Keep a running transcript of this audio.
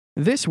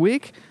This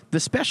week,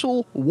 the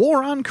special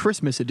War on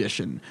Christmas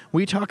edition.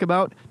 We talk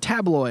about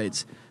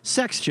tabloids,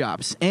 sex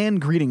shops, and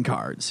greeting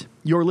cards.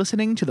 You're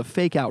listening to the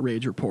Fake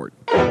Outrage Report.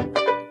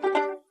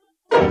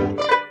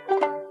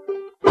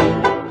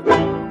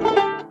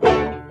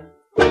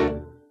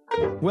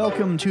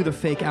 Welcome to the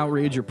Fake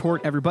Outrage Report,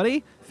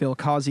 everybody. Phil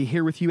Causey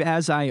here with you,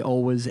 as I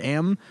always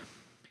am.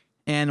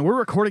 And we're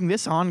recording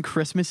this on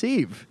Christmas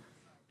Eve.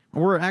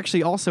 We're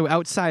actually also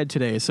outside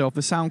today, so if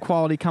the sound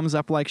quality comes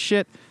up like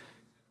shit,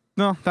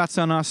 no, that's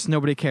on us.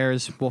 Nobody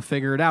cares. We'll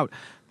figure it out.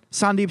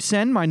 Sandip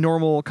Sen, my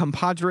normal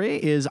compadre,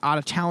 is out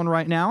of town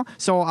right now,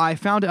 so I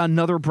found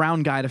another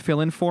brown guy to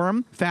fill in for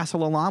him.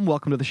 Faisal Alam,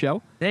 welcome to the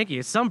show. Thank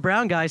you. Some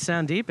brown guy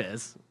Sandip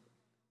is.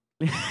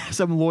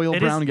 Some loyal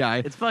brown guy.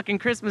 It's fucking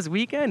Christmas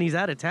weekend. He's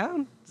out of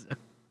town.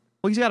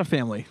 Well, he's got a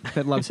family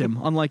that loves him,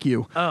 unlike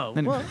you. Oh,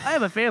 well, I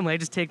have a family. I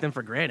just take them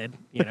for granted,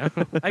 you know.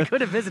 I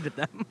could have visited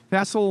them.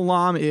 Faisal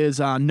Alam is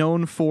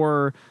known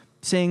for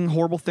saying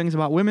horrible things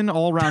about women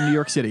all around New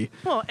York City.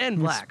 Well, and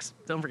blacks.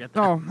 Don't forget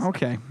that. Oh,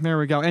 okay. There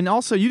we go. And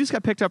also, you just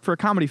got picked up for a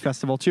comedy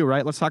festival, too,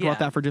 right? Let's talk about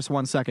that for just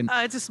 1 second.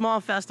 It's a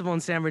small festival in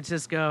San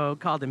Francisco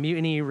called the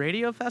Mutiny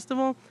Radio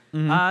Festival.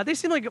 They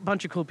seem like a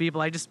bunch of cool people.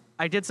 I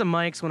did some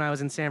mics when I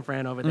was in San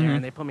Fran over there,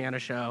 and they put me on a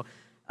show.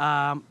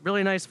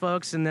 Really nice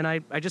folks, and then I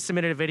just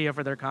submitted a video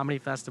for their comedy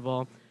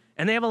festival.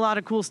 And they have a lot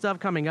of cool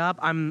stuff coming up.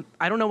 I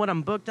don't know what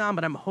I'm booked on,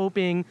 but I'm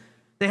hoping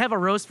they have a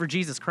roast for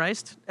Jesus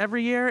Christ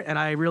every year, and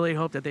I really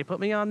hope that they put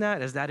me on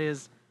that, as that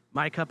is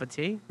my cup of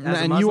tea.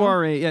 And you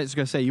are I was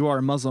going to say, you are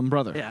a Muslim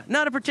brother. Yeah,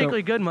 not a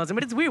particularly good Muslim,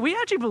 but it's weird. We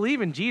actually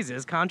believe in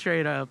Jesus,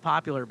 contrary to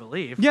popular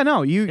belief. Yeah,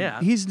 no,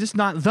 he's just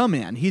not the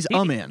man. He's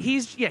a man.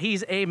 He's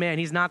a man.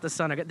 He's not the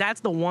son of God. That's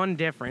the one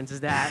difference,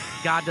 is that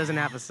God doesn't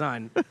have a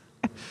son.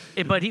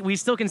 But we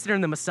still consider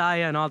him the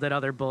Messiah and all that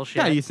other bullshit.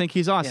 Yeah, you think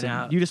he's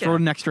awesome. You just wrote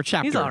an extra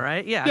chapter. He's all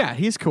right, yeah. Yeah,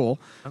 he's cool.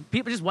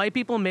 White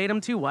people made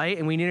him too white,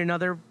 and we need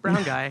another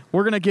brown guy.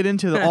 We're going to get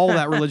into all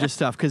that religious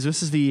stuff, because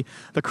this is the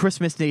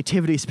Christmas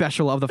Nativity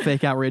special of the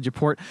Fake Outrage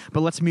Report.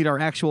 But let's meet our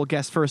actual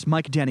guest first.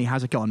 Mike Denny,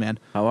 how's it going, man?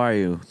 How are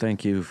you?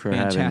 Thank you for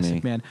having me.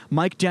 Fantastic, man.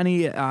 Mike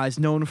Denny is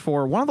known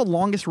for one of the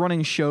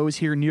longest-running shows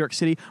here in New York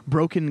City,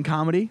 Broken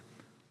Comedy.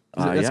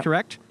 That's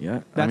correct?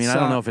 Yeah. I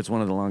don't know if it's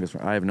one of the longest.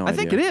 I have no idea. I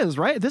think it is,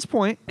 right? At this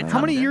point. How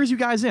many years you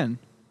guys in?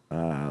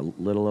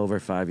 Little over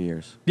 5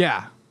 years.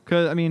 Yeah.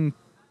 Because,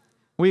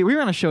 we were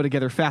on a show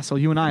together, Faisal.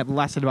 You and I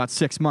lasted about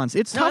 6 months.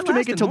 It's tough to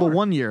make it till the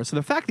 1 year. So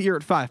the fact that you're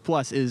at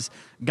 5+ is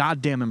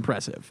goddamn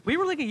impressive. We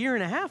were like a year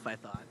and a half, I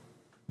thought.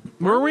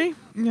 Were we?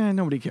 Yeah,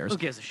 nobody cares. Who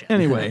gives a shit?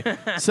 Anyway,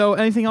 so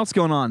anything else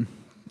going on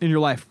in your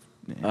life?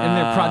 And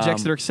there are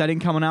projects that are exciting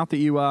coming out that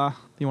you want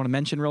to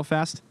mention real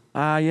fast?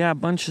 Yeah, a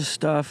bunch of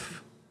stuff.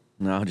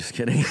 No, just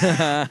kidding.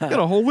 Got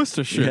a whole list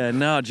of shit. Yeah,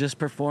 no, just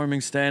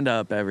performing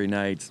stand-up every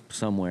night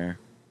somewhere.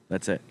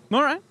 That's it.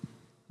 All right.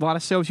 A lot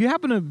of shows. If you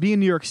happen to be in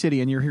New York City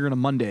and you're here on a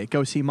Monday,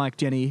 go see Mike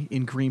Denny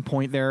in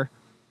Greenpoint there.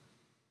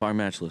 Bar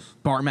Matchless.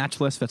 Bar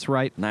Matchless, that's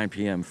right. 9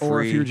 p.m. free.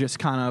 Or if you're just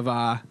kind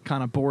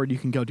of bored, you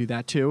can go do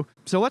that too.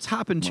 So let's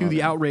hop into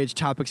the outrage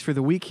topics for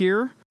the week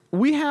here.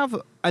 We have,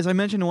 as I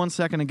mentioned 1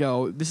 second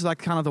ago, this is like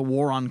kind of the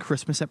War on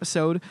Christmas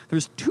episode.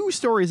 There's 2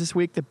 stories this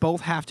week that both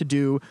have to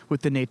do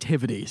with the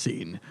nativity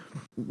scene.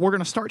 We're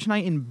going to start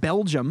tonight in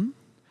Belgium,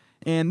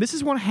 and this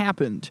is what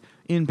happened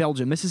in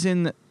Belgium. This is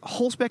in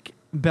Holsbeek,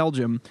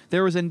 Belgium.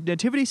 There was a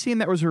nativity scene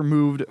that was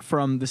removed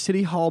from the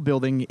city hall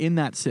building in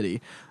that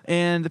city,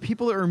 and the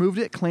people that removed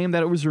it claimed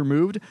that it was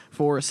removed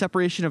for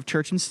separation of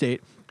church and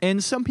state,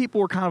 and some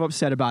people were kind of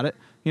upset about it.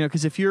 You know,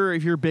 because if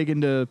you're big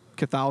into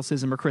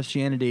Catholicism or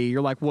Christianity,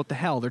 you're like, what the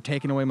hell? They're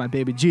taking away my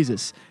baby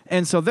Jesus.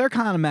 And so they're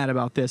kind of mad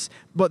about this.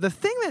 But the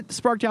thing that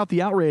sparked out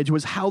the outrage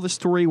was how the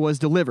story was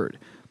delivered.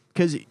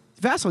 Because,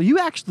 Faisal, you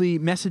actually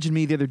messaged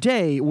me the other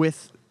day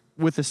with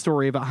the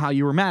story about how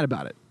you were mad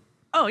about it.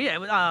 Oh,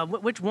 yeah.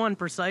 Which one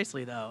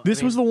precisely, though?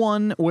 This was the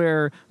one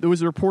where it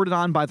was reported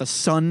on by The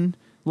Sun.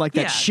 Like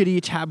that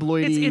shitty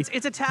tabloidy.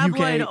 It's a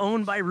tabloid UK.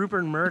 owned by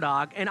Rupert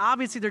Murdoch, and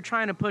obviously they're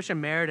trying to push a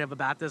narrative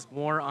about this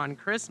war on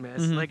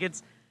Christmas. Like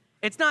it's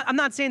not. I'm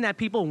not saying that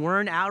people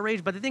weren't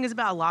outraged, but the thing is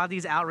about a lot of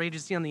these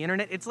outrages you see on the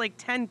internet, it's like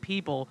 10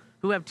 people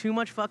who have too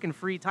much fucking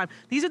free time.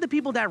 These are the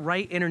people that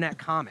write internet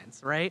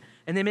comments, right?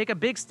 And they make a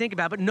big stink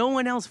about it, but no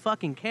one else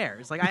fucking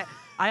cares. Like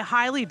I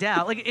highly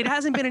doubt. Like it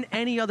hasn't been in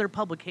any other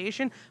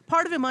publication.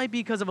 Part of it might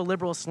be because of a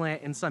liberal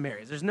slant in some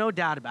areas. There's no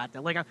doubt about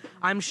that. Like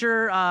I'm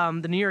sure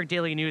the New York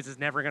Daily News is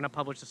never going to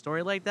publish a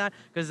story like that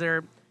because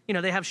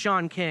they have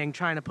Sean King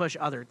trying to push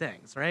other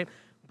things, right?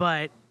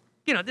 But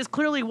this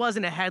clearly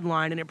wasn't a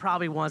headline, and it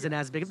probably wasn't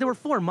as big. There were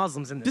 4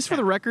 Muslims in this. Just for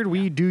the record,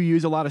 we do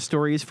use a lot of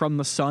stories from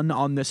The Sun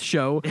on this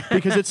show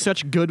because it's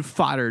such good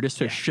fodder just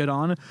to shit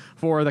on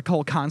for the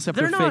whole concept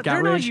of fake outrage.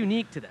 They're not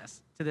unique to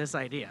this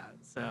idea.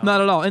 So.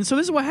 Not at all. And so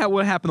this is what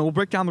happened. We'll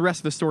break down the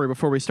rest of the story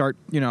before we start,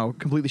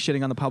 completely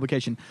shitting on the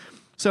publication.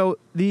 So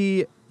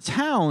the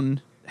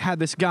town had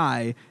this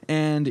guy,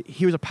 and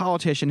he was a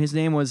politician. His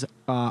name was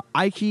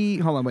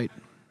Ike. Hold on, wait.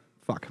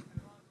 Fuck.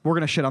 We're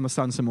going to shit on The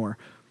Sun some more.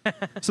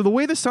 So the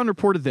way The Sun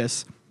reported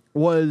this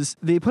was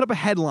they put up a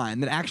headline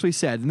that actually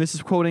said, and this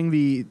is quoting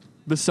the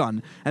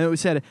Sun, and it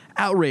said,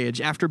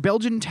 "Outrage after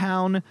Belgian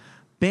town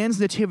bans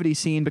nativity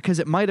scene because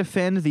it might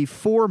offend the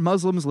 4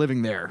 Muslims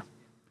living there."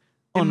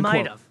 It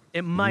might have.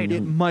 It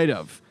might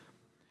have.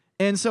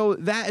 And so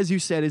that, as you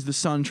said, is the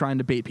Sun trying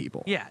to bait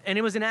people. Yeah, and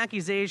it was an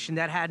accusation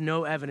that had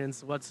no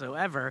evidence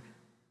whatsoever.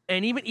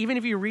 And even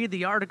if you read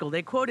the article,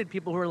 they quoted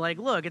people who were like,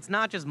 look, it's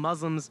not just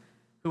Muslims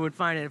who would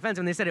find it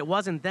offensive. And they said it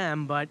wasn't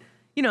them, but,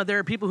 you know, there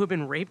are people who've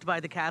been raped by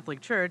the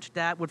Catholic Church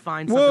that would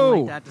find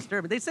something like that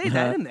disturbing. They say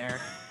that in there.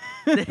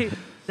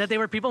 That they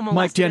were people molested.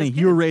 Mike Denny,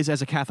 you were raised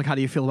as a Catholic. How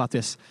do you feel about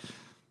this?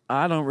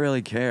 I don't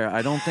really care.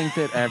 I don't think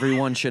that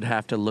everyone should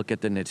have to look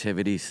at the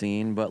nativity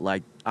scene, but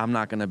like, I'm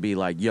not going to be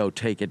like, yo,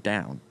 take it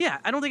down. Yeah,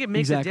 I don't think it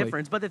makes a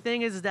difference. But the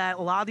thing is that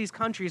a lot of these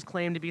countries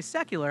claim to be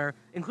secular,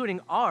 including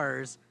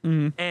ours.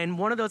 And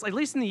one of those, at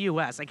least in the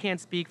U.S., I can't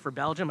speak for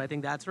Belgium. I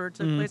think that's where it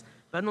took place.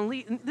 But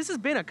this has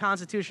been a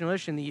constitutional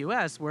issue in the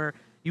U.S. where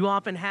you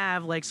often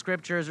have like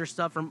scriptures or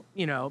stuff from,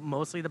 you know,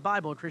 mostly the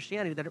Bible,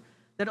 Christianity, that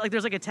like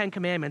there's like a 10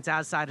 Commandments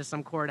outside of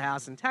some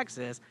courthouse in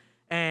Texas.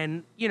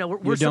 And, you know,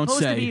 we're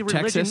supposed to be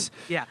religion. Texas?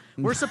 Yeah,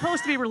 we're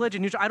supposed to be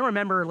religion neutral. I don't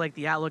remember, like,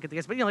 the outlook at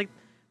this, but, you know, like,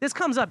 this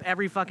comes up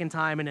every fucking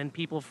time, and then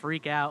people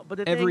freak out.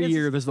 But every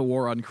year there's the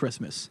war on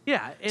Christmas.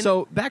 Yeah.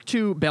 So back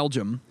to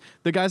Belgium.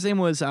 The guy's name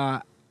was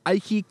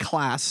Ike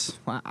Klaas.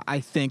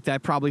 I think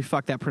that probably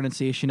fucked that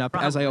pronunciation up,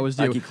 as I always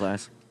do. Ike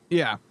Klaas.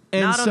 Yeah.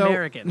 And not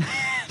American.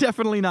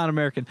 Definitely not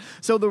American.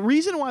 So the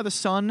reason why the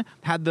Sun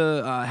had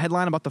the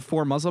headline about the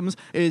 4 Muslims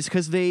is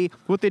because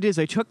what they did is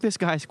they took this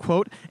guy's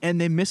quote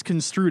and they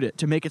misconstrued it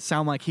to make it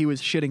sound like he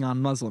was shitting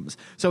on Muslims.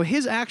 So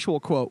his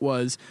actual quote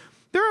was,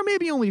 "There are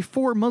maybe only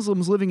 4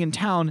 Muslims living in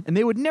town, and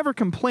they would never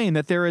complain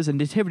that there is a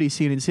nativity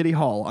scene in City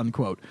Hall,"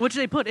 unquote. Which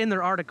they put in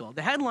their article.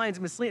 The headline's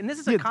misleading. And this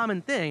is a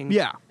common thing.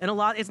 Yeah. And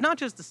it's not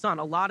just the Sun.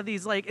 A lot of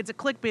these, like, it's a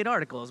clickbait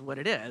article is what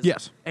it is.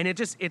 Yes. And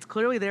it's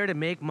clearly there to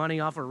make money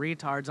off of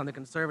retards on the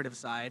conservative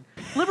side.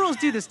 Liberals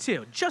do this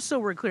too, just so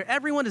we're clear.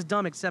 Everyone is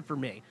dumb except for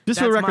me. Just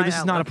for the record, this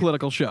is not a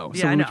political show.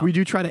 Yeah, so I know. we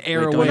do try to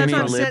air Wait, away.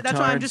 don't That's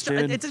why I'm just, libtards,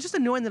 dude. it's just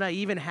annoying that I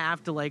even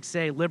have to, like,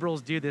 say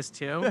liberals do this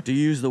too. Do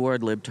you use the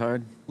word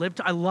libtard?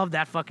 I love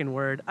that fucking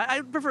word.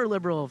 I prefer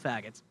liberal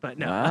faggots, but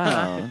no.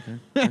 Wow,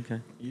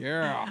 okay.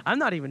 Yeah. I'm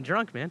not even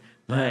drunk, man.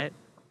 But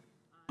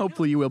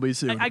Hopefully you will be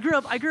soon. I grew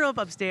up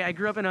upstate. I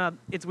grew up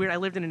it's weird. I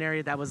lived in an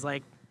area that was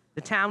like,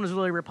 the town was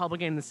really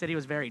Republican and the city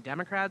was very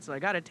Democrat, so I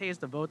got a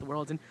taste of both the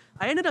worlds, and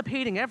I ended up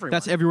hating everyone.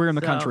 That's everywhere in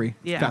the country.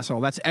 Yeah. That's all.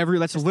 That's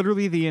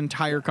literally the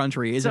entire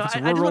country. If it's I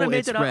rural, just want to make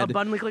it's it red.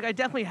 abundantly clear. I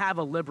definitely have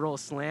a liberal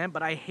slam,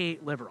 but I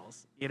hate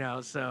liberals, you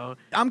know, so.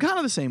 I'm kind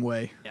of the same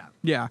way. Yeah.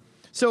 Yeah.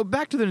 So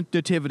back to the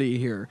nativity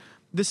here.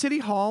 The city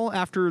hall,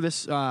 after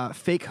this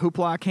fake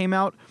hoopla came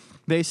out,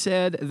 they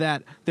said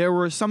that there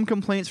were some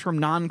complaints from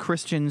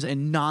non-Christians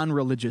and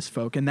non-religious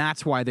folk, and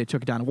that's why they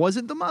took it down. It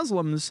wasn't the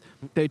Muslims,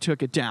 they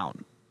took it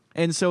down.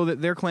 And so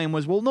that their claim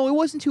was, well, no, it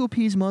wasn't to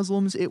appease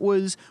Muslims. It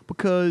was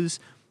because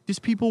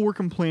just people were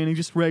complaining,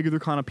 just regular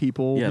kind of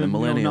people. Yeah, the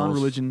millennials.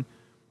 Non-religion.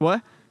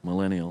 What?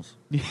 Millennials.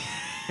 Do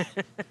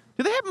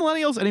they have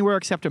millennials anywhere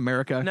except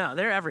America? No,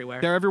 they're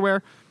everywhere. They're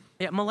everywhere?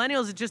 Yeah,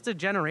 millennials is just a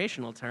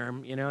generational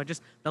term, you know,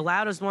 just the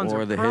loudest ones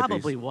Or are the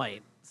probably hippies.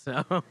 white,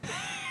 so.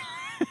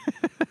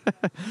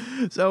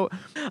 So,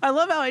 I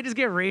love how I just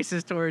get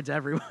racist towards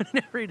everyone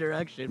in every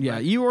direction. yeah,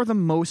 but- you are the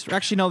most...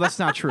 Actually, no, that's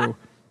not true.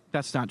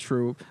 That's not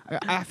true.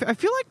 I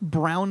feel like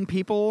brown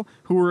people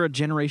who are a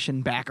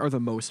generation back are the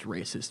most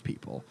racist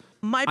people.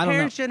 My I don't know.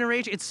 parents'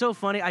 generation, it's so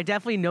funny. I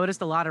definitely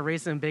noticed a lot of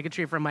racism and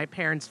bigotry from my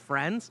parents'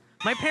 friends.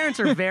 My parents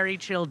are very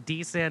chill,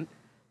 decent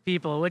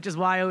people, which is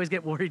why I always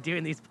get worried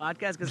doing these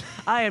podcasts, because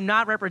I am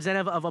not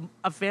representative of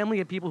a family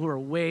of people who are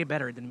way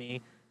better than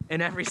me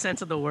in every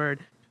sense of the word.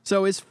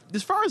 So as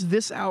far as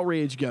this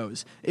outrage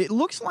goes, it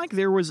looks like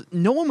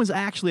no one was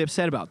actually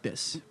upset about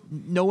this.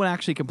 No one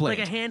actually complained.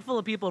 Like a handful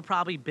of people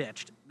probably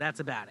bitched.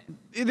 That's about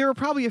it. There were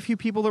probably a few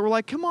people that were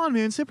like, come on,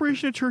 man,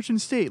 separation of church and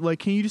state. Like,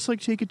 can you just,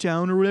 like, take it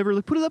down or whatever?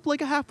 Like, put it up,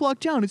 like, a half block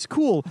down. It's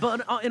cool.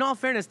 But in all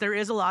fairness, there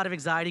is a lot of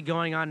anxiety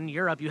going on in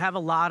Europe. You have a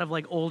lot of,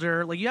 like,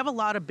 you have a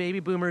lot of baby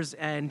boomers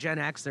and Gen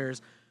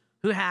Xers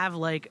who have,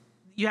 like,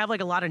 a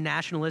lot of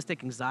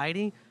nationalistic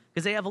anxiety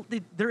because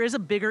there is a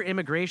bigger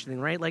immigration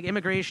thing, right? Like,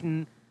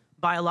 immigration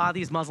by a lot of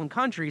these Muslim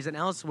countries and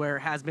elsewhere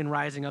has been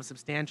rising up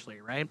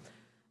substantially, right?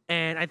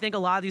 And I think a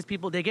lot of these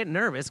people, they get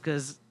nervous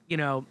because, you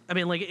know, I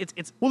mean, like,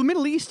 it's... Well, the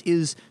Middle East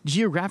is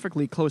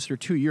geographically closer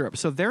to Europe,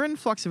 so their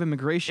influx of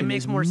immigration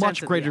is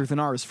much greater than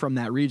ours from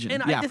that region.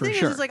 And yeah, the for thing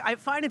sure. is, like, I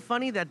find it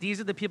funny that these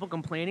are the people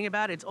complaining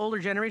about it. It's older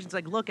generations.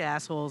 Like, look,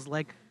 assholes,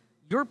 like,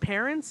 your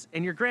parents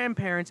and your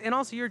grandparents and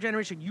also your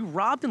generation, you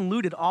robbed and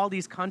looted all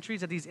these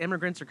countries that these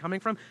immigrants are coming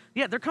from.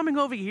 Yeah, they're coming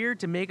over here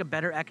to make a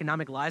better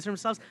economic lives for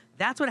themselves.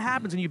 That's what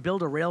happens when you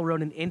build a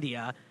railroad in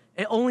India,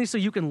 only so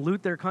you can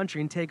loot their country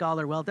and take all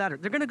their wealth out of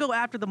it. They're going to go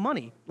after the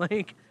money.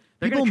 Like,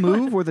 People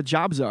move where the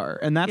jobs are,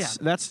 and that's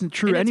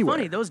true and anywhere.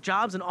 It's funny, those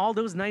jobs and all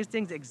those nice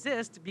things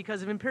exist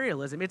because of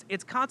imperialism.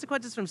 It's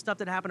consequences from stuff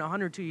that happened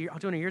 200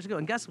 years ago.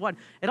 And guess what?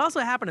 It also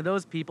happened to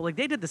those people. Like,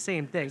 they did the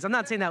same things. I'm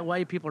not saying that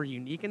white people are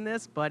unique in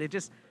this, but it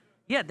just,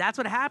 that's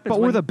what happens.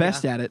 But we're the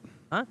best at it.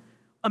 Huh?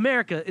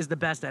 America is the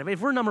best at it. If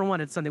we're number one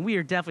at something, we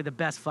are definitely the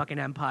best fucking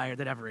empire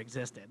that ever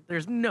existed.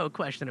 There's no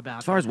question about it.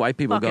 As far as white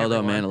people go,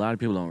 though, man, a lot of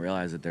people don't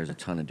realize that there's a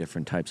ton of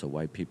different types of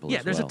white people.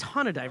 Yeah, there's a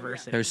ton of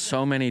diversity. There's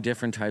so many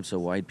different types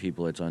of white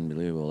people. It's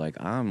unbelievable. Like,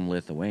 I'm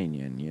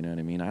Lithuanian. You know what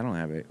I mean? I don't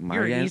have it.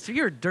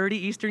 You're a dirty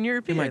Eastern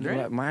European,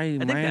 right? My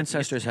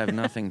ancestors have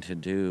nothing to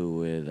do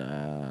with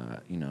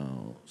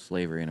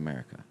slavery in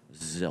America.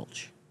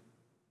 Zilch.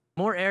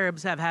 More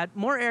Arabs have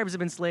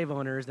been slave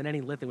owners than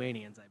any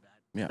Lithuanians, I bet.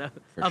 Yeah,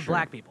 of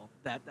black people.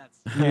 That's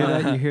you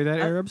hear that,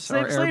 Arabs?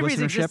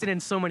 Slavery's existed in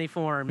so many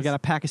forms. We got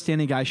a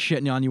Pakistani guy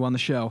shitting on you on the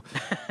show.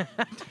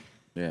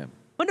 Yeah.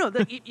 But no,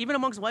 even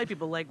amongst white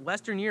people, like,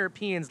 Western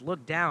Europeans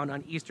look down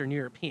on Eastern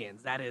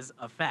Europeans. That is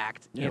a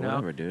fact. Yeah, you know?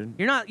 whatever, dude.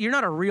 You're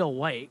not a real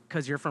white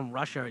because you're from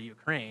Russia or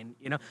Ukraine.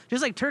 You know,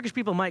 just like Turkish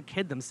people might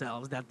kid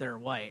themselves that they're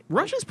white.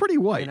 Russia's pretty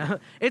white. You know?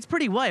 It's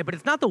pretty white, but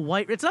it's not the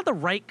white. It's not the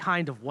right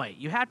kind of white.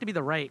 You have to be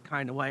the right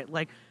kind of white.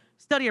 Like,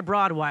 study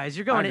abroad wise,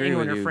 you're going to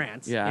England or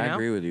France. Yeah, you know? I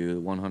agree with you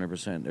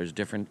 100%. There's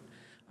different.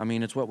 I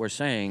mean, it's what we're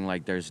saying.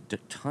 Like, there's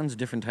tons of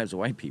different types of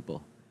white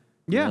people.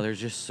 Yeah. You know, there's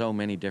just so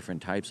many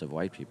different types of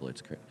white people.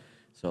 It's crazy.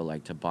 So,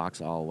 like, to box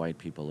all white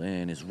people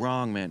in is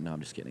wrong, man. No, I'm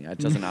just kidding. It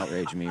doesn't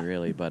outrage me,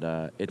 really, but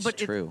it's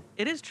true.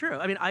 It is true.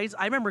 I mean, I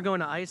remember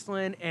going to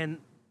Iceland, and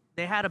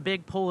they had a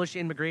big Polish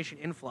immigration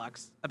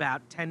influx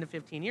about 10 to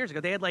 15 years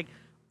ago. They had, like,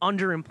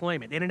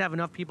 underemployment. They didn't have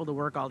enough people to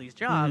work all these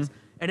jobs.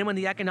 And then when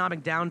the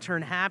economic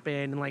downturn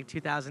happened in, like,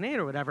 2008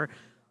 or whatever,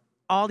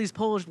 all these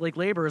Polish, like,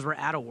 laborers were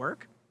out of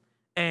work.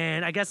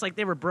 And I guess, like,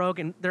 they were broke,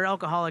 and they're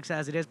alcoholics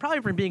as it is, probably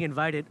from being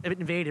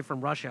invaded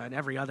from Russia and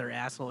every other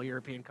asshole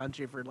European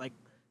country for, like,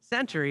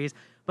 centuries.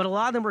 But a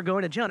lot of them were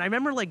going to jail. And I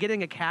remember, like,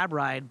 getting a cab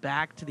ride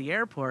back to the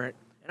airport,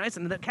 and I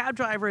said, the cab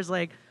driver is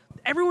like,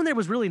 everyone there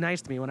was really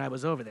nice to me when I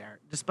was over there,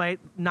 despite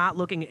not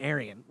looking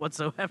Aryan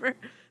whatsoever.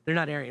 They're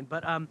not Aryan,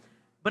 but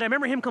I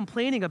remember him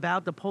complaining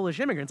about the Polish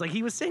immigrants. Like,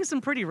 he was saying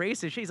some pretty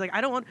racist shit. He's like,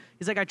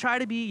 I try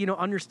to be,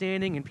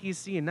 understanding and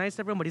PC and nice to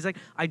everyone, but he's like,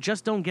 I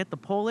just don't get the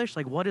Polish.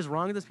 Like, what is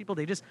wrong with those people?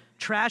 They just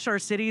trash our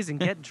cities and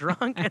get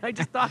drunk. And I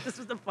just thought this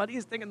was the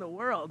funniest thing in the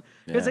world.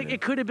 Because,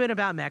 it could have been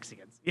about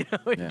Mexicans.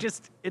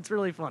 It's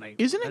really funny.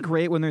 Isn't it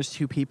great when there's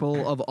two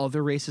people of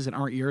other races that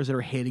aren't yours that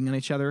are hating on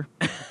each other?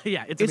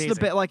 Yeah, it's amazing.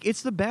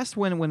 It's the best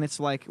when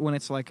it's like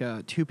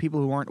two people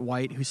who aren't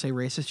white who say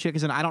racist shit,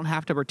 because then I don't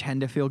have to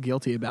pretend to feel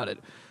guilty about it.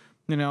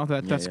 You know,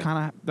 that's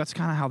kind of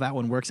how that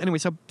one works. Anyway,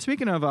 so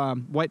speaking of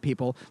white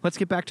people, let's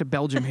get back to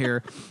Belgium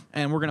here,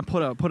 and we're gonna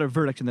put a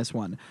verdict in this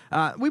one.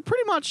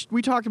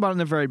 We talked about it in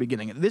the very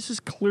beginning. This is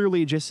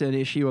clearly just an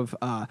issue of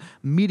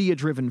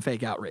media-driven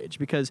fake outrage,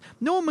 because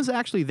no one was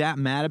actually that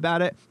mad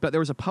about it, but there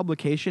was a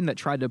publication that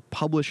tried to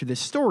publish this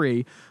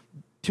story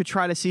to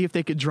try to see if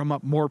they could drum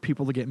up more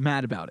people to get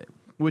mad about it,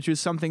 which is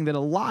something that a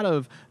lot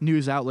of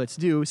news outlets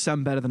do,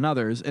 some better than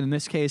others. And in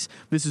this case,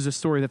 this is a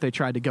story that they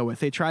tried to go with.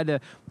 They tried to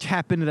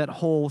tap into that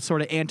whole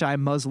sort of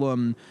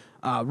anti-Muslim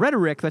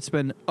rhetoric that's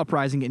been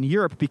uprising in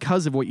Europe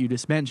because of what you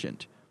just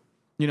mentioned.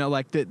 You know,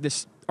 like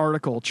this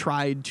article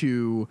tried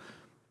to,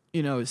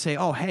 say,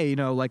 oh, hey,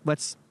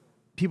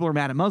 people are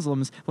mad at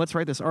Muslims. Let's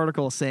write this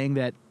article saying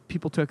that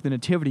people took the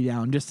nativity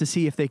down just to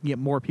see if they can get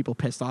more people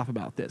pissed off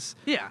about this.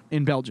 Yeah.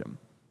 In Belgium.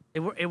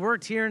 It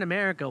worked here in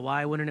America.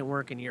 Why wouldn't it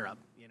work in Europe?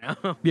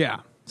 Yeah.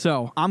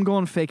 So I'm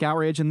going fake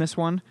outrage in this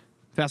one.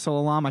 Faisal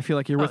Alam, I feel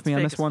like you're with me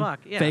on this one.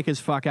 Yeah. Fake as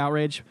fuck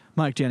outrage.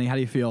 Mike Denny, how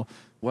do you feel?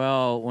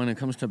 Well, when it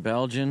comes to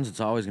Belgians, it's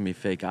always going to be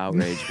fake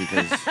outrage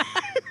because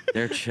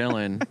they're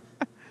chilling.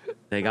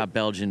 They got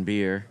Belgian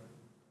beer.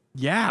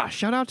 Yeah,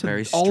 shout out to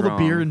Very all the strong.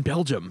 beer in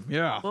Belgium.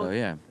 Yeah. Well, So,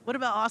 yeah. What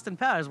about Austin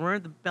Powers?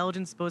 Weren't the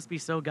Belgians supposed to be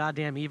so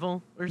goddamn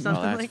evil or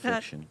something No, that's like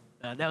fiction.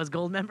 that? That was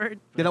Goldmember?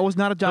 Yeah, that was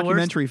not a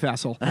documentary,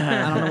 Faisal.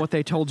 I don't know what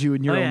they told you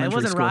in your elementary it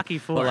wasn't school. Rocky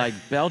IV. But, like,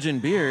 Belgian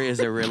beer is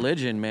a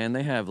religion, man.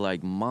 They have,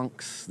 like,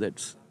 monks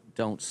that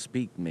don't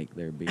speak make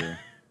their beer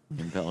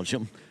in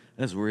Belgium.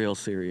 That's real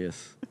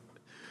serious.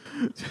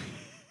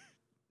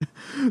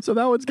 So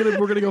that one's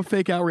we're gonna go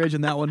fake outrage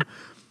in that one.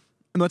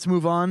 And let's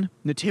move on.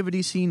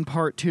 Nativity Scene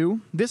Part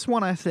 2. This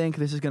one, I think,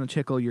 this is going to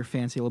tickle your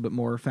fancy a little bit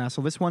more,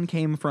 Faisal. This one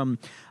came from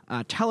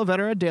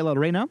Talavera de la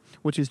Reina,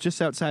 which is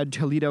just outside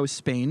Toledo,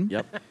 Spain.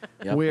 Yep,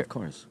 of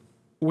course.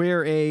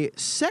 Where a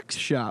sex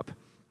shop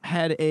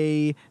had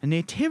a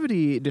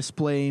nativity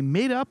display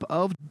made up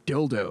of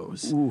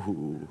dildos.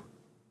 Ooh,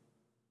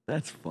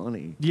 that's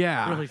funny.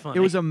 Yeah. Really funny.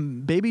 It was a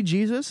baby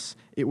Jesus.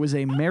 It was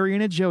a Mary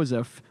and a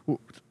Joseph.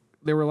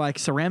 They were like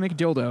ceramic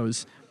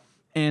dildos.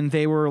 And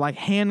they were like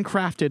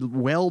handcrafted,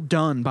 well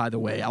done, by the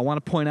way. I want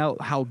to point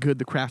out how good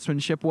the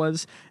craftsmanship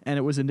was. And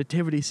it was a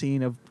nativity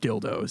scene of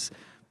dildos.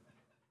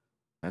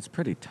 That's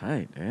pretty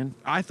tight, man.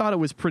 I thought it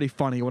was pretty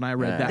funny when I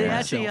read that. They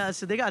myself. actually,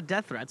 so they got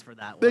death threats for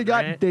that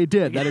one. They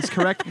did. That is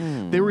correct.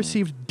 They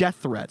received death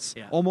threats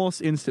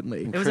almost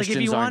instantly. It was Christians like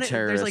if you want aren't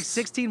there's like terrorists.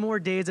 16 more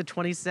days of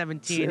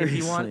 2017 if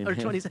you want, Seriously, or man.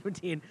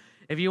 2017.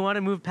 If you want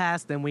to move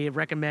past them, we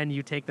recommend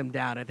you take them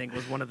down. I think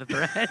was one of the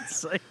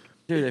threats. Like,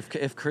 Dude,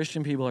 if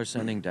Christian people are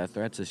sending death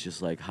threats, it's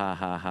just like, ha,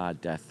 ha, ha,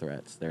 death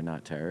threats. They're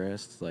not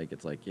terrorists. Like,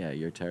 it's like, yeah,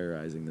 you're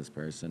terrorizing this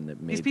person that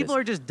made these people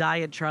this. are just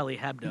diet Charlie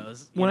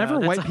Hebdos. Whenever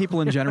white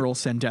people in general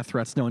send death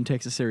threats, no one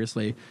takes it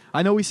seriously.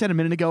 I know we said a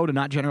minute ago to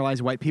not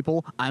generalize white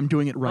people. I'm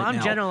doing it right now.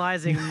 I'm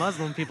generalizing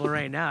Muslim people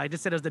right now. I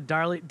just said it was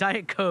the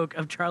Diet Coke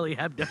of Charlie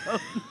Hebdo.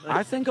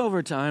 I think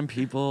over time,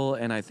 people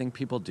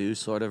do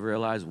sort of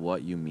realize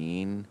what you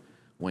mean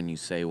when you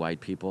say white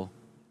people.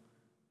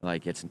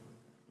 Like, it's,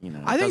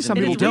 I think some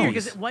And people it's weird don't.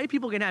 because white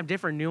people can have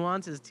different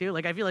nuances too.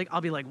 Like I feel like I'll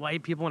be like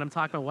white people when I'm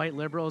talking about white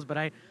liberals, but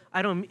I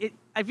don't.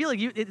 I feel like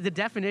the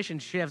definition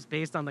shifts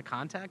based on the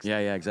context. Yeah,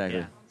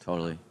 exactly. Yeah.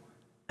 Totally.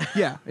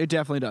 Yeah, it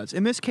definitely does.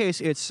 In this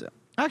case, it's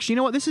actually, you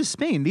know what? This is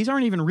Spain. These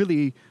aren't even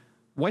really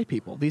white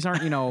people. These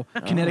aren't,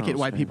 Connecticut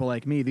white Spain. people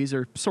like me. These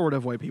are sort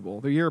of white people.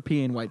 They're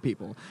European white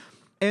people.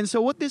 And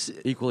so what this,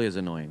 Equally as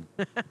annoying.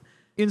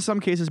 in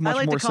some cases, much I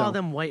like more to call so,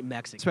 them white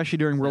Mexicans. especially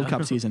during World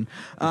Cup season.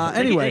 They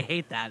Anyway,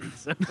 hate that.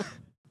 So.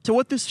 so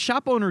what this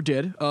shop owner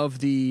did of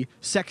the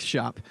sex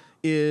shop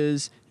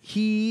is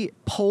he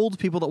polled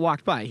people that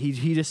walked by.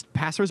 He just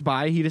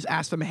passers-by. He just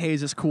asked them, hey,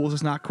 is this cool? Is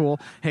this not cool?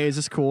 Hey, is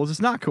this cool? Is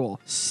this not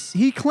cool?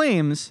 He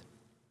claims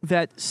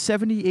that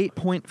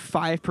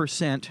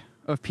 78.5%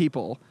 of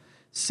people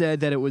said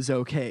that it was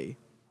okay.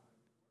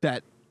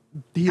 That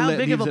he How leaves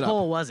big of a it up.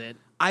 poll was it?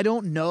 I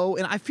don't know,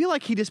 and I feel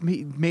like he just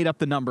made up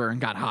the number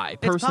and got high. It's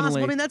Personally,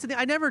 possible. I mean, that's the thing.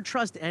 I never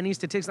trust any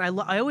statistics.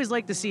 I always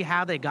like to see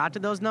how they got to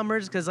those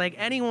numbers because, like,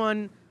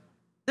 anyone,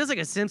 there's like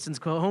a Simpsons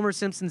quote. Homer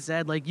Simpson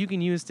said, like, you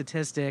can use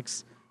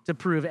statistics to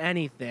prove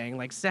anything.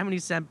 Like,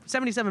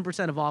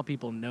 77% of all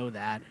people know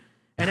that.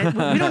 And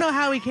we don't know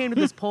how he came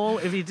to this poll,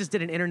 if he just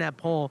did an internet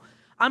poll.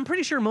 I'm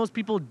pretty sure most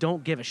people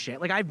don't give a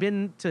shit. Like, I've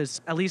been to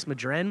at least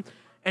Madrid,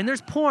 and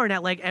there's porn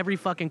at, like, every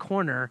fucking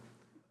corner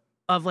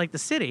of like the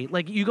city.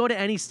 Like you go to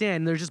any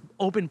stand, there's just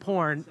open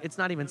porn. It's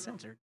not even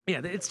censored.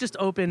 Yeah, it's just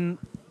open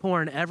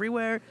porn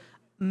everywhere.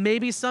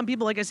 Maybe some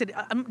people, like I said,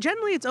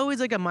 generally it's always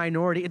like a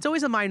minority. It's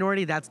always a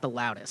minority that's the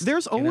loudest.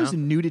 There's always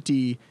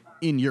nudity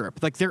in Europe.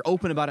 Like they're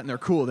open about it and they're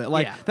cool with it.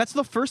 Like that's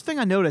the first thing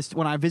I noticed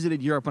when I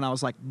visited Europe when I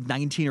was like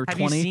 19 or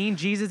 20. Have you seen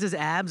Jesus's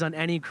abs on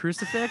any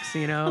crucifix?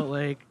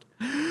 Like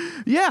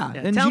yeah.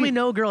 And tell me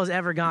no girl has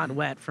ever gotten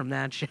wet from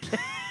that shit.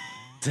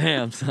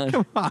 Damn, son.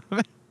 Come on,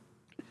 man.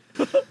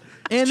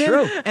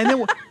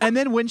 And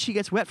then when she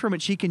gets wet from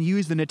it, she can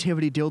use the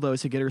nativity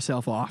dildos to get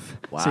herself off.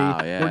 Wow, See,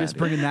 yeah, we're just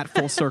bringing that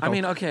full circle. I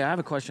mean, okay, I have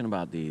a question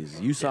about these.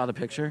 You saw the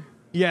picture?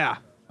 yeah.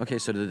 Okay,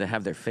 so did they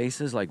have their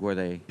faces? Like, were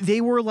they?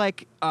 They were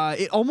like,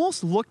 it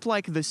almost looked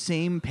like the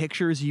same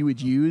pictures you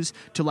would use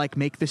to like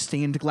make the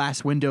stained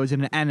glass windows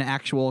in an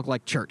actual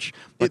like church.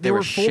 But They they were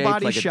were full shaped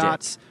body like a dick.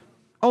 shots.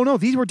 Oh no,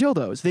 these were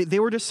dildos. They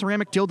were just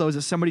ceramic dildos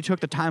that somebody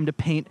took the time to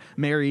paint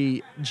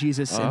Mary,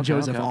 Jesus, and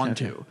Joseph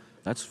onto. Okay.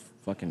 That's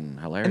fucking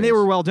hilarious. And they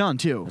were well done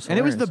too. That's And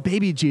it was the hilarious.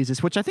 baby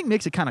Jesus, which I think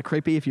makes it kind of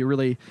creepy if you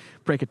really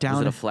break it down.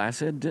 Was it a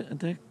flaccid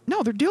dick?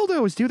 No, they're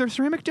dildos, dude. They're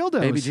ceramic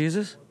dildos. Baby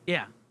Jesus?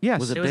 Yeah. Yes.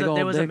 Was it There was, big there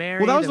old was a dick? Mary.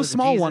 Well, that was there the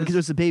small one because it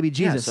was the baby Yeah,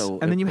 Jesus, so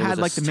and then you it had was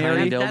a like the tiny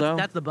Mary. dildo?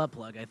 That's the butt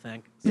plug, I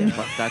think.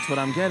 That's what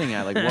I'm getting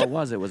at. Like, what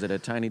was it? Was it a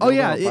tiny dildo? Oh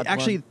yeah, a butt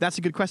actually, plug? that's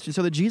a good question.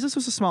 So the Jesus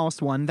was the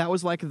smallest one. That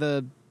was like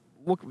the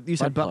what you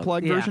said Butt butt plug.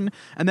 plug Yeah. version,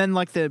 and then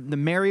like the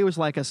Mary was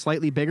like a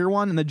slightly bigger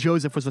one, and the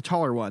Joseph was the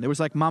taller one. It was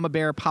like Mama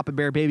Bear, Papa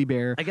Bear, Baby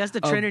Bear. I guess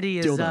the of Trinity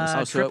is dildos. Oh, so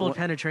it triple wa-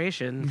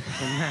 penetration.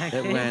 In that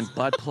It case. went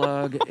butt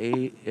plug.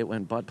 It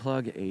went butt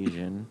plug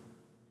Asian.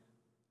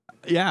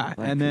 Yeah,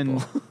 Black and then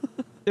people.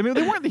 I mean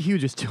they weren't the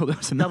hugest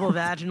dildos. In that Double one.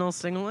 vaginal,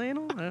 single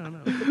anal? I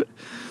don't know.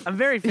 I'm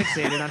very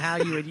fixated on how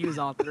you would use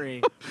all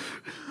three.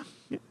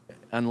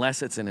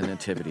 Unless it's in a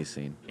nativity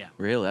scene. Yeah.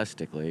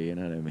 Realistically, you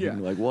know what I mean? Yeah.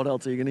 Like, what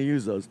else are you going to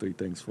use those three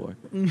things for?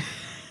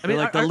 I mean,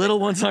 Like, the little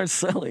ones aren't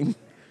selling.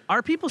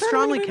 are people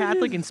strongly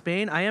Catholic in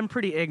Spain? I am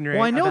pretty ignorant.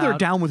 Well, I know they're about-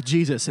 down with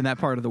Jesus in that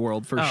part of the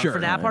world for sure. For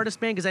that part of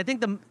Spain, because I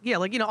think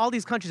all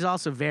these countries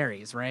also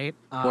varies, right?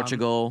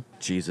 Portugal,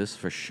 Jesus,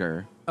 for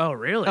sure. Oh,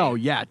 really? Oh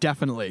yeah,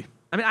 definitely.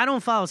 I mean, I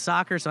don't follow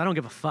soccer, so I don't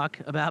give a fuck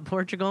about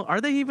Portugal. Are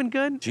they even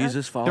good?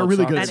 Jesus followed They're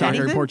really good soccer. at soccer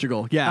in anything?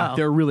 Portugal. Yeah, Oh.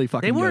 they're really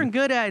fucking They good. weren't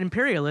good at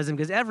imperialism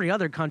because every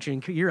other country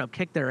in Europe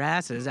kicked their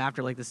asses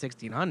after like the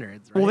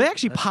 1600s. Right? Well, they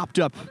actually popped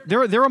up.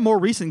 They're a more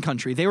recent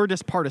country. They were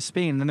just part of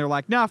Spain, and then they're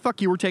like, nah,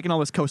 fuck you, we're taking all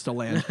this coastal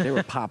land. They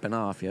were popping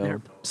off,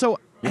 yo. So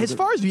as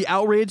far as the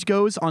outrage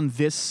goes on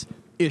this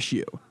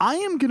issue, I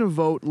am going to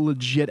vote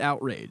legit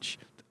outrage.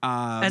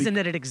 As in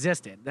that it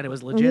existed, that it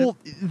was legit. Well,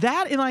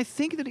 that, and I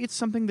think that it's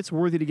something that's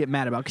worthy to get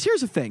mad about. Because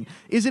here's the thing: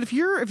 is that if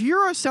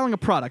you're selling a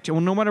product, well,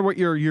 no matter what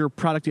your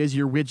product is,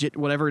 your widget,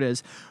 whatever it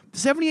is,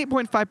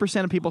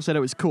 78.5% of people said it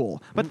was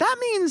cool. But that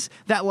means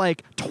that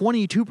like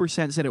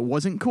 22% said it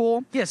wasn't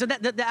cool. Yeah. So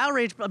that the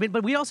outrage. I mean,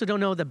 but we also don't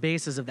know the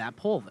basis of that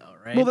poll, though,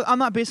 right? Well, I'm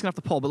not basing it off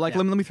the poll, but like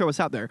let me throw this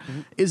out there: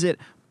 is it?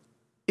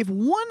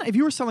 If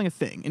you were selling a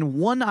thing and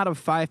 1 out of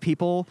 5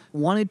 people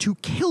wanted to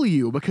kill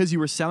you because you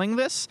were selling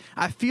this,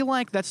 I feel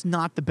like that's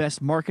not the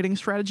best marketing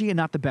strategy and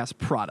not the best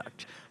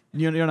product.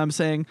 You know what I'm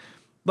saying?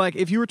 Like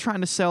if you were trying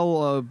to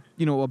sell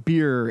a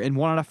beer and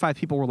 1 out of 5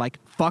 people were like,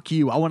 "Fuck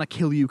you, I want to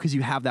kill you because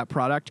you have that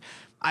product."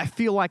 I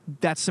feel like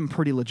that's some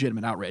pretty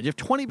legitimate outrage. If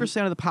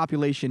 20% of the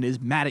population is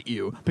mad at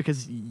you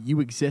because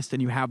you exist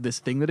and you have this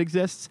thing that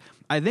exists,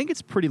 I think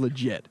it's pretty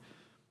legit.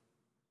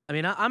 I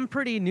mean, I'm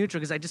pretty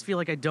neutral because I just feel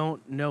like I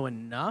don't know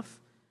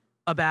enough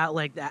about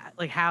like that,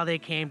 like how they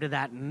came to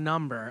that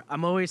number.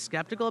 I'm always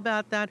skeptical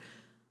about that.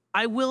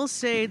 I will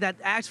say that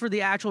as for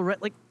the actual,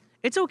 like,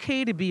 it's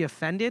okay to be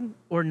offended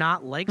or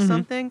not like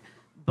something,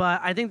 but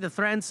I think to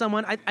threaten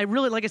someone, I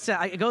really, like I said,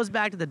 it goes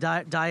back to the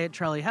Diet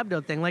Charlie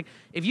Hebdo thing. Like,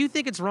 if you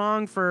think it's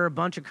wrong for a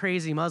bunch of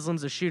crazy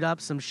Muslims to shoot up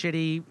some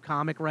shitty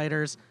comic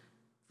writers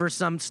for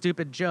some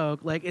stupid joke,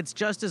 like, it's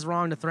just as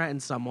wrong to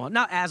threaten someone.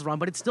 Not as wrong,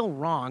 but it's still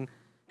wrong.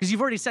 Because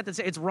you've already said that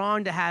it's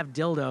wrong to have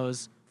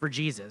dildos for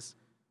Jesus,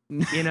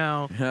 you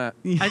know. I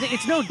think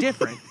it's no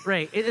different,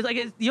 right?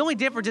 The only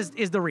difference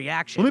is the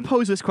reaction. Let me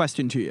pose this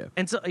question to you.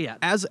 And so, yeah,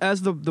 as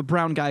the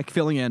brown guy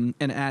filling in,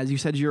 and as you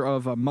said, you're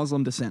of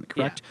Muslim descent,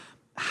 correct? Yeah.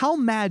 How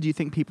mad do you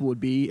think people would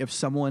be if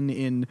someone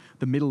in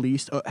the Middle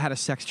East had a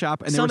sex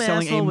shop and they were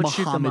selling a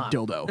Muhammad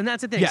dildo? And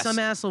that's the thing. Yes. Some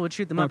asshole would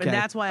shoot them up, and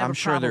that's why I have I'm a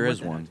sure problem there is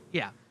with one. It.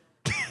 Yeah.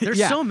 There's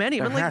so many.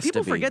 There Like, people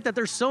has to be. forget that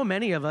there's so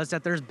many of us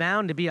that there's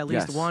bound to be at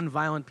least one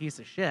violent piece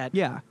of shit.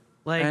 Yeah.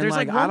 Like, And there's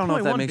like I don't know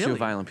if that 1.1 makes you a billion.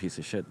 violent piece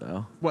of shit,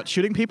 though. What,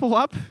 shooting people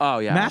up? Oh,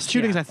 yeah. Mass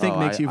shootings, I think,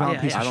 makes you a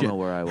violent piece of I shit. don't know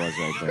where I was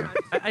right there.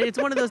 It's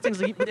one of those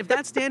things. Like, if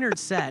that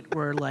standard's set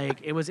where like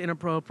it was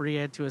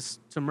inappropriate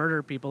to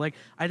murder people, like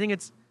I think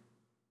it's,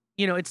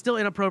 it's still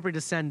inappropriate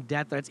to send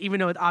death threats, even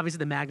though obviously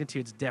the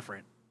magnitude's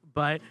different.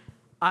 But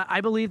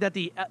I believe that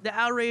the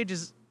outrage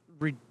is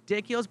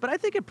ridiculous, but I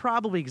think it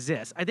probably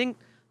exists. I think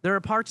there are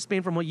parts of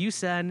Spain, from what you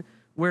said,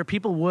 where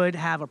people would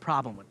have a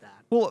problem with that.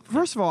 Well,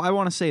 first of all, I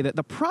want to say that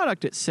the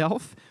product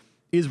itself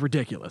is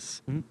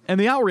ridiculous. And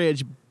the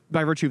outrage,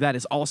 by virtue of that,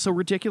 is also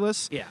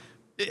ridiculous. Yeah.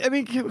 I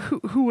mean,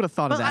 who would have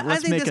thought of that? I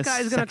think make this guy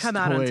is going to come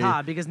out on toy.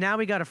 top because now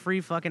we got a free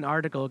fucking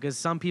article because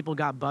some people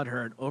got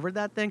butthurt over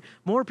that thing.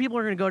 More people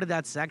are going to go to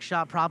that sex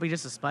shop probably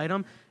just to spite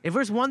them. If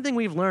there's one thing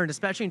we've learned,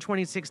 especially in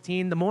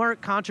 2016, the more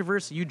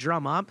controversy you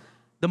drum up,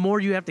 the more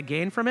you have to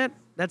gain from it.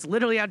 That's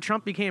literally how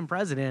Trump became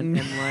president.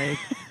 And like,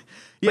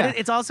 but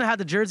it's also how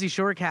the Jersey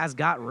Shore cast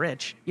got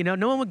rich. No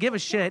one would give a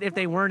shit if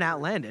they weren't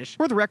outlandish.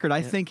 For the record,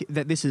 I think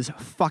that this is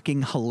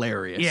fucking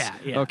hilarious.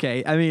 Yeah.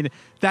 Okay, I mean,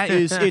 that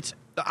is,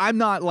 I'm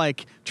not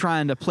like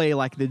trying to play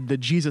like the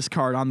Jesus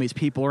card on these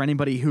people or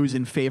anybody who's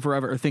in favor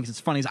of it or thinks it's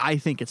funny. I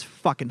think it's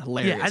fucking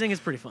hilarious. Yeah, I think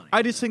it's pretty funny.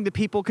 I just think that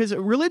people, because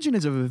religion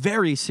is a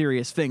very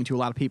serious thing to a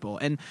lot of people.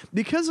 And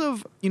because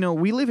of,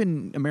 we live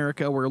in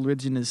America where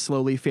religion is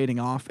slowly fading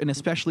off, and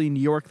especially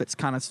New York that's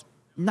kind of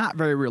not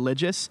very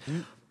religious.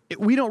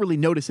 We don't really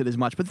notice it as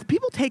much, but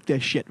people take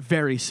this shit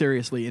very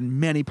seriously in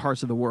many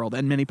parts of the world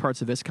and many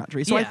parts of this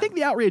country. So I think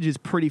the outrage is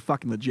pretty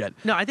fucking legit.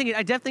 No, I think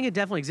it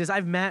definitely exists.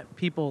 I've met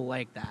people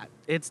like that.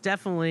 It's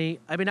definitely,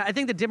 I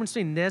think the difference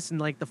between this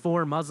and like the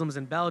 4 Muslims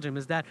in Belgium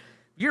is that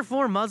you're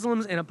 4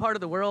 Muslims in a part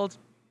of the world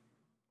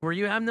where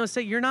you have no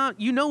say. You're not,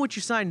 what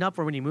you signed up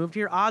for when you moved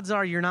here. Odds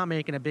are you're not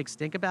making a big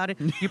stink about it.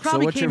 You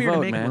probably came here to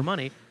make more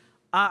money.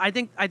 I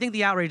think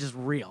the outrage is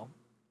real.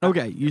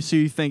 Okay, you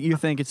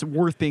think it's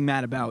worth being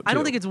mad about? I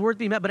don't think it's worth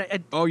being mad, but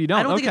you don't?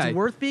 I don't think it's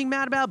worth being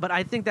mad about, but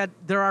I think that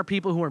there are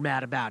people who are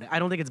mad about it. I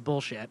don't think it's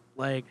bullshit.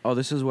 Like,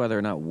 this is whether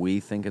or not we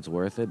think it's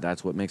worth it.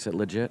 That's what makes it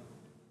legit.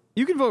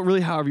 You can vote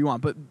really however you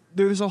want, but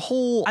there's a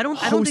whole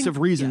host of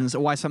reasons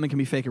why something can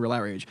be fake or real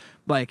outrage.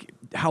 Like,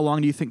 how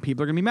long do you think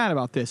people are going to be mad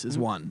about this is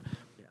one.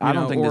 I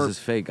don't think this is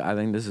fake. I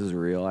think this is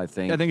real. I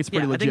think it's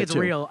pretty legit, I think it's too.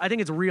 real. I think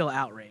it's real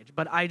outrage,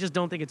 but I just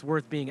don't think it's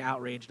worth being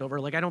outraged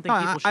over. Like, I don't think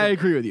people should. I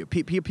agree with you.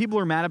 People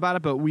are mad about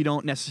it, but we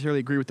don't necessarily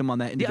agree with them on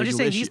that individual I'm just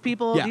saying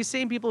issue. These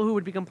same people who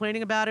would be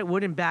complaining about it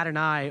wouldn't bat an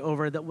eye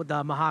over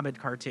the Muhammad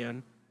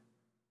cartoon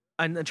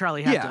and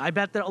Charlie Hebdo. I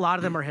bet that a lot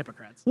of them are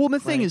hypocrites. Well, the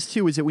thing is,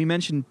 too, is that we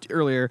mentioned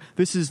earlier,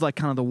 this is like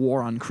kind of the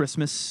war on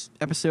Christmas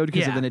episode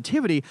because of the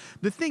Nativity.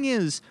 The thing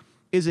is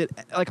it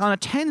like on a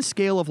 10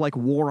 scale of like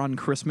war on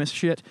Christmas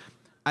shit,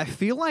 I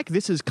feel like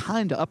this is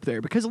kind of up there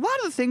because a lot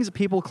of the things that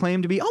people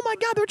claim to be, oh my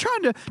God, they're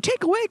trying to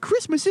take away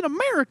Christmas in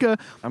America.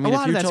 I mean, a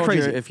lot of that's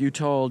crazy. If you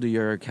told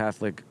your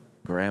Catholic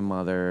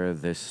grandmother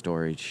this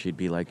story, she'd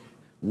be like,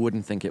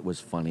 wouldn't think it was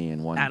funny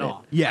in one at bit.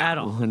 all. Yeah, at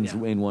all.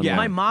 In one.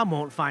 My mom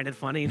won't find it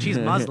funny, and she's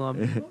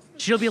Muslim.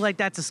 She'll be like,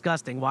 "That's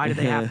disgusting. Why do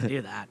they have to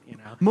do that?"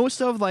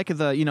 Most of like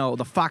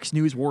the Fox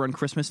News war on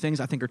Christmas things,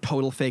 I think are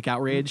total fake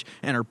outrage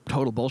and are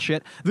total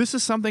bullshit. This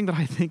is something that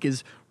I think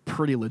is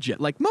pretty legit.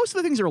 Like, most of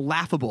the things are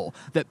laughable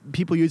that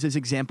people use as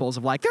examples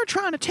of, like, they're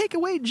trying to take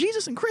away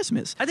Jesus and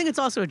Christmas. I think it's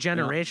also a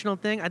generational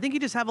thing. I think you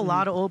just have a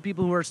lot of old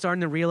people who are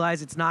starting to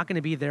realize it's not going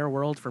to be their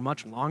world for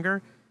much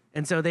longer.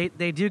 And so they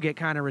do get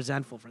kind of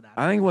resentful for that.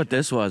 I think what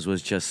this was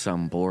just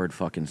some bored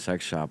fucking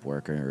sex shop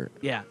worker.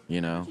 Yeah. You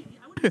know?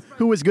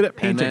 Who was good at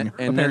painting,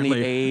 And then the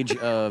apparently. age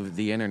of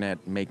the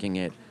internet making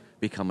it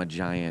become a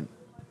giant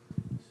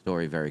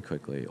story very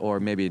quickly. Or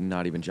maybe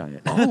not even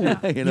giant. Oh,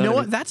 you know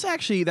what? I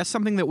mean? That's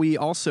something that we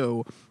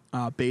also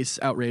base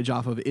outrage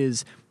off of,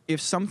 is if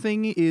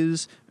something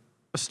is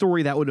a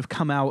story that would have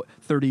come out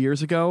 30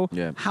 years ago,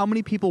 Yeah. how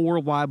many people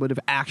worldwide would have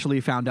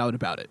actually found out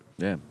about it?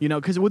 Yeah. You know,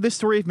 because would this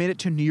story have made it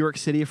to New York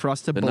City for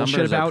us to The bullshit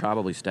numbers about? are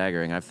probably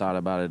staggering. I've thought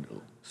about it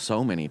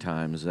so many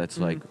times. That's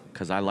like,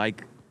 because I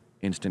like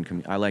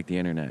I like the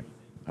internet.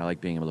 I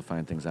like being able to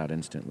find things out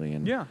instantly.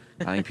 And Yeah.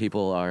 I think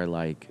people are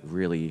like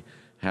really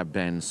have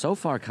been so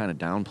far kind of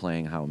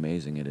downplaying how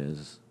amazing it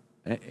is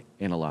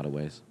in a lot of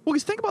ways. Well,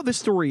 because think about this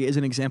story as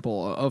an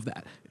example of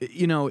that.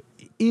 You know,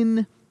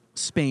 in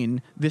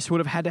Spain, this would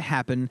have had to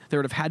happen. There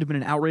would have had to have been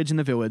an outrage in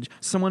the village.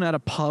 Someone at a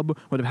pub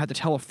would have had to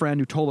tell a friend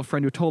who told a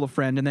friend who told a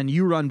friend, and then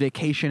you were on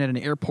vacation at an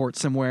airport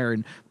somewhere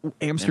in And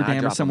I Amsterdam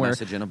or drop somewhere. a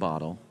message in a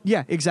bottle.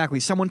 Yeah, exactly.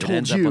 Someone told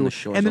ends up you, on the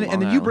shores and of then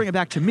Long you Island. bring it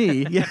back to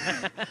me. Yeah,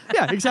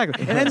 yeah,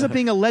 exactly. It ends up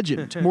being a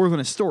legend more than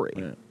a story.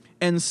 Yeah.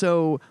 And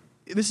so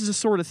this is a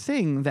sort of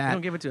thing that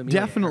Don't give it to him yet.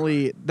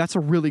 definitely, that's a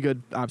really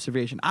good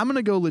observation. I'm going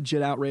to go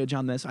legit outrage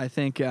on this. I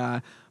think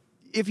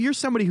if you're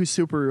somebody who's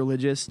super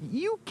religious,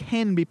 you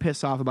can be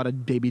pissed off about a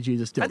baby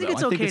Jesus dildo. I think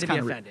it's okay to be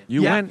kinda offended.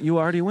 You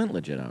already went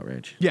legit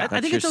outrage. Yeah. That's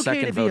I think your it's okay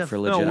second to be vote a- for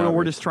No, legit we're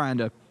outrage. just trying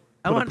to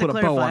I put, wanted put to a bow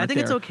clarify. on I it think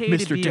it's there, okay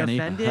Mr. to be Denny.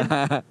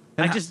 offended.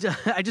 I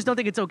just don't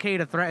think it's okay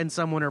to threaten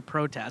someone or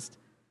protest,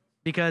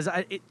 because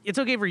it's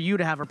okay for you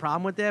to have a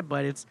problem with it,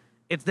 but it's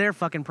their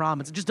fucking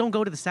problem. It's just don't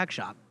go to the sex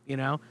shop. You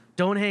know,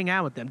 don't hang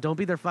out with them. Don't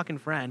be their fucking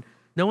friend.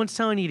 No one's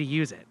telling you to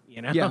use it.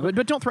 You know. Yeah, but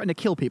don't threaten to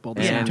kill people at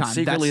the same And time.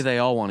 secretly, That's- they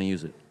all want to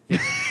use it.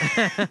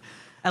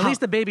 At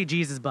least the baby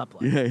Jesus butt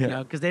plug. Yeah, yeah. You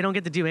know, because they don't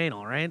get to do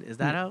anal, right? Is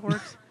that how it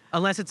works?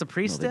 Unless it's a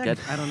priest They stick.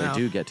 I don't know. They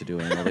do get to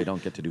do anal. They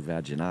don't get to do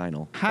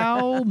vaginal.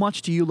 How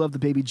much do you love the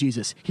baby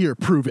Jesus? Here,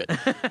 prove it.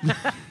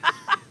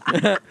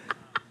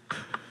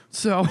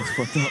 So,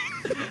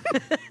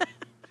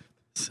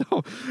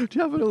 so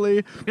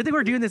definitely, Good thing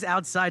we're doing this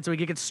outside so we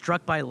can get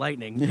struck by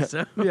lightning. Yeah.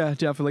 So. yeah,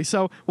 definitely.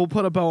 So we'll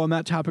put a bow on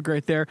that topic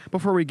right there.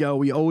 Before we go,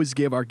 we always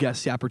give our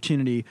guests the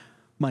opportunity.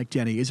 Mike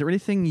Denny, is there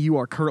anything you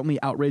are currently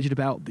outraged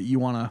about that you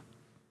want to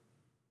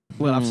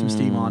let off some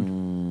steam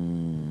on?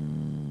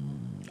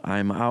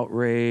 I'm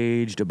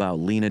outraged about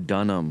Lena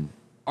Dunham.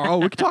 Oh,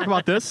 we can talk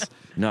about this.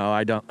 No,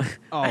 I don't.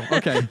 Oh,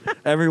 okay.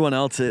 Everyone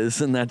else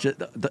is, and that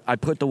just I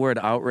put the word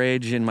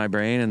outrage in my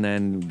brain, and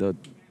then the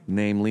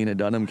name Lena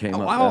Dunham came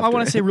up. I want to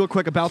after. say real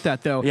quick about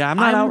that, though. Yeah, I'm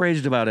not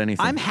outraged about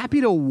anything. I'm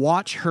happy to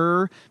watch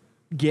her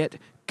get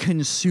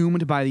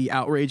consumed by the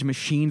outrage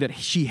machine that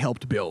she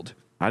helped build.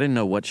 I didn't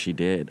know what she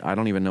did. I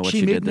don't even know what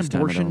she made did an this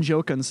time. abortion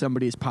joke on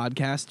somebody's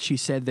podcast. She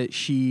said that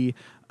she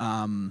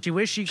She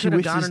wished she could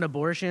have gotten wishes- an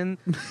abortion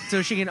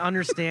so she can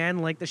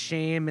understand like the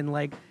shame and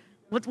like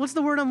what's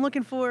the word I'm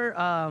looking for?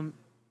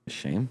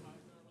 Shame.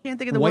 Can't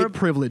think of the white word.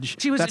 privilege.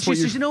 She was. That's She what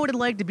should know what it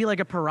like to be like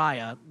a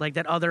pariah, like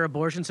that other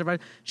abortion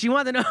survivor. She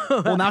wanted to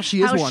know. Well, now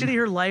she is how one. shitty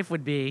her life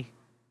would be.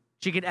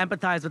 She could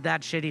empathize with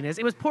that shittiness.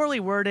 It was poorly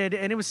worded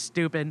and it was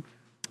stupid.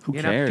 Who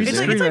You cares? Know? It's She's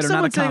a like, it's like screenwriter, not a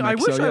someone saying, "I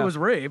comic, wish so I yeah. was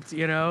raped."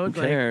 You know, Who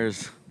like,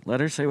 cares? Let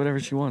her say whatever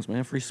she wants,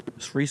 man.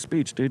 Free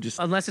speech, dude. Just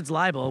unless it's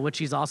libel, which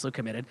she's also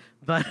committed.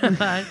 But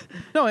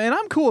No, and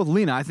I'm cool with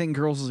Lena. I think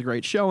Girls is a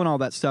great show and all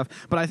that stuff.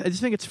 But I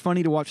just think it's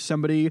funny to watch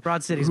somebody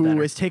Broad City's who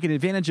better. is taking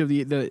advantage of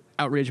the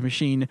outrage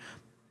machine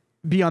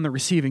be on the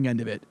receiving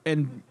end of it.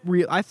 And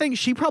I think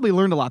she probably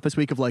learned a lot this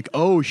week of like,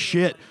 oh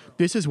shit,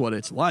 this is what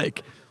it's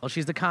like. well,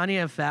 she's the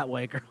Kanye of fat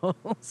white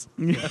girls,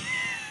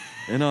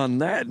 and on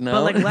that note,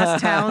 but like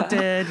less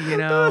talented. You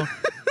know,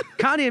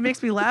 Kanye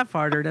makes me laugh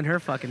harder than her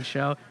fucking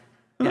show.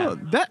 Yeah. Oh,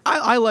 that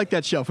I like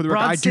that show. For the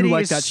record, Broad I do City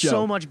like is that show.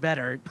 so much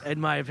better, in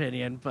my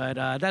opinion, but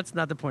that's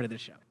not the point of the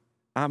show.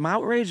 I'm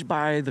outraged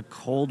by the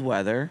cold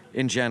weather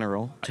in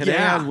general. Today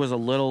Yeah. was a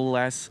little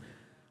less,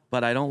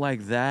 but I don't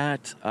like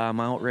that. I'm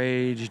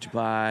outraged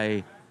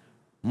by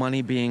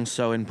money being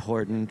so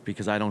important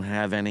because I don't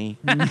have any.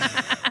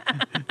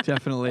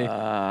 Definitely.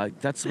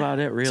 That's about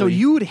it, really. So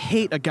you would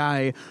hate a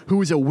guy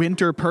who is a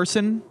winter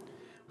person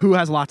who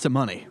has lots of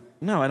money.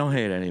 No, I don't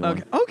hate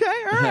anyone. Okay,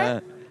 all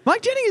right.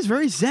 Mike Denny is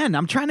very zen.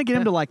 I'm trying to get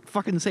him to like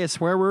fucking say a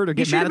swear word or You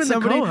get should mad have at been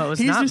somebody. the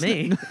co-host, He's not just-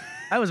 me.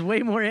 I was way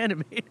more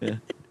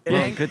animated.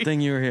 Well, good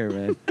thing you were here,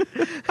 man.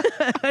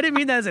 I didn't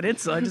mean that as an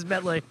insult. I just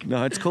meant like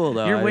No, it's cool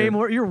though.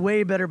 you're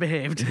way better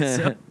behaved.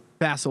 So.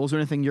 Faisal, is there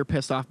anything you're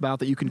pissed off about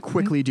that you can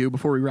quickly do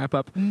before we wrap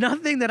up?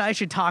 Nothing that I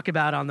should talk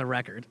about on the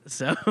record.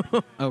 So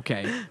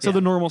Okay. So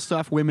the normal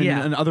stuff, women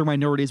and other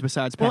minorities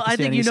besides Pakistanis.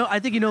 well, I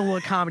think you know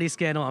what comedy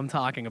scandal I'm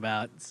talking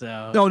about.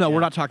 So No, we're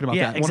not talking about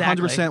Yeah, that.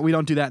 exactly. 100%. We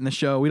don't do that in the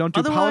show. We don't do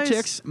Otherwise-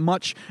 politics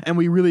much, and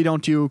we really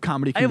don't do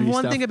comedy. I have community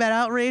one stuff. thing about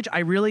outrage. I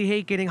really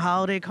hate getting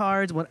holiday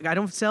cards. I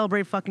don't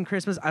celebrate fucking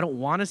Christmas. I don't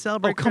want to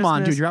celebrate. Oh, come on,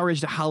 dude! Christmas. You're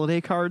outraged at holiday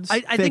cards.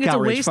 I Fake think it's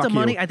outrage. a waste Fuck of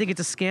money. you. I think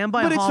it's a scam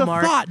by But it's the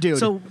Hallmark. thought, dude.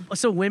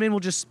 So women will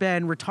just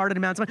spend retarded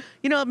amounts of money.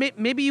 You know,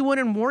 maybe you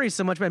wouldn't worry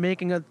so much by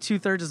making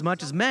 2/3 as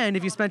much as men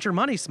if you spent your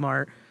money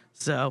smart.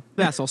 So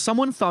Faisal,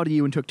 someone thought of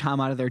you and took time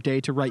out of their day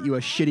to write you a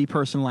shitty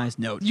personalized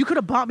note. you could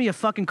have bought me a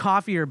fucking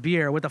coffee or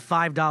beer with a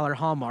 $5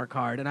 Hallmark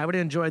card, and I would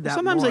have enjoyed that.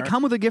 Sometimes more. they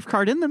come with a gift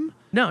card in them.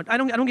 No, I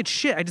don't get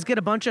shit. I just get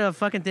a bunch of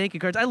fucking thank you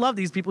cards. I love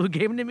these people who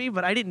gave them to me,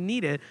 but I didn't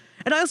need it.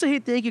 And I also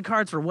hate thank you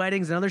cards for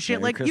weddings and other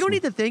shit. Merry Like, you don't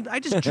need Christmas. to thank. I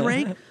just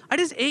drank. I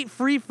just ate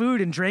free food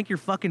and drank your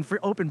fucking free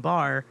open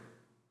bar.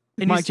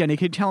 And Mike Denny,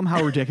 can you tell him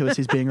how ridiculous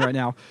he's being right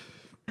now?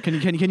 Can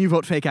you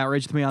vote fake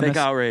outrage with me on Fake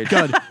this? outrage.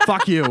 Good.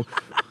 Fuck you.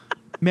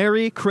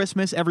 Merry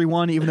Christmas,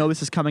 everyone, even though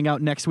this is coming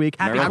out next week.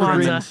 Happy Have a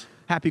great- Kwanzaa.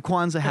 Happy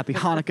Kwanzaa, happy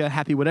Hanukkah,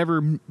 happy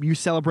whatever you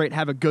celebrate.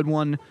 Have a good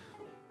one.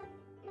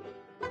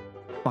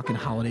 Fucking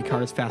holiday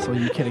cards, Faisal, are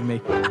you kidding me?